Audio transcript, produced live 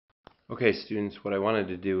Okay, students, what I wanted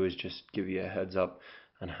to do is just give you a heads up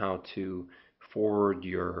on how to forward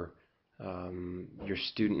your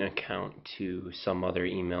student account to some other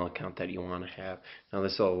email account that you want to have. Now,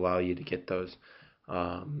 this will allow you to get those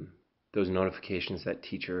notifications that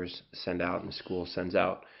teachers send out and the school sends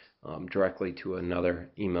out directly to another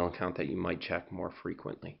email account that you might check more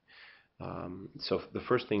frequently. So the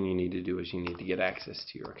first thing you need to do is you need to get access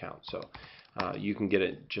to your account. So you can get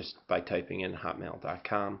it just by typing in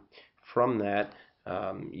hotmail.com. From that,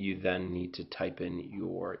 you then need to type in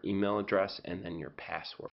your email address and then your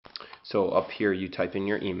password. So up here you type in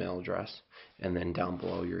your email address, and then down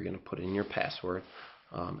below you're going to put in your password,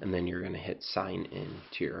 and then you're going to hit sign in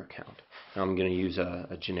to your account. Now I'm going to use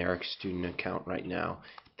a generic student account right now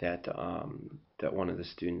that one of the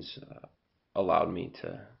students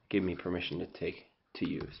gave me permission to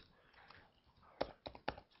use.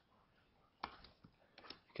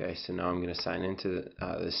 Okay, so now I'm going to sign into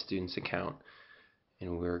the student's account,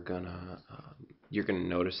 and you're gonna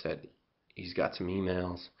notice that he's got some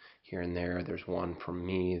emails here and there. There's one from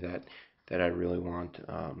me that I really want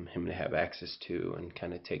him to have access to and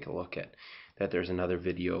kind of take a look at. That there's another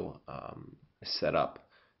video set up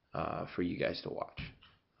for you guys to watch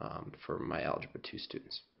for my Algebra 2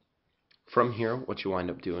 students. From here, what you wind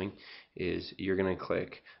up doing is you're going to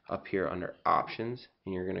click up here under options,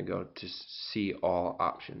 and you're going to go to see all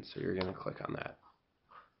options. So you're going to click on that.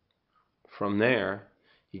 From there,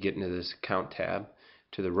 you get into this account tab.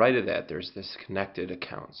 To the right of that, there's this connected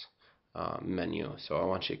accounts menu. So I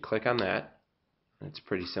want you to click on that. It's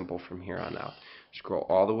pretty simple from here on out. Scroll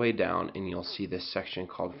all the way down and you'll see this section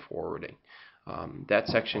called forwarding. That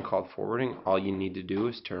section called forwarding, all you need to do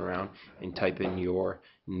is turn around and type in your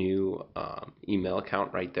new email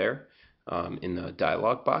account right there in the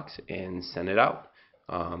dialog box and send it out.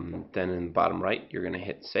 Then in the bottom right, you're going to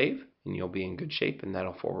hit save, and you'll be in good shape, and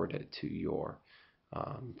that'll forward it to your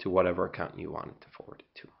to whatever account you want it to forward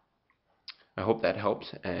it to. I hope that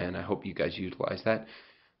helps, and I hope you guys utilize that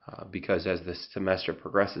because as the semester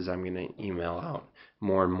progresses, I'm going to email out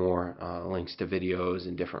more and more links to videos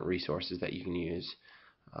and different resources that you can use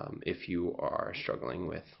if you are struggling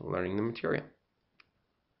with learning the material.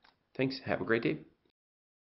 Thanks. Have a great day.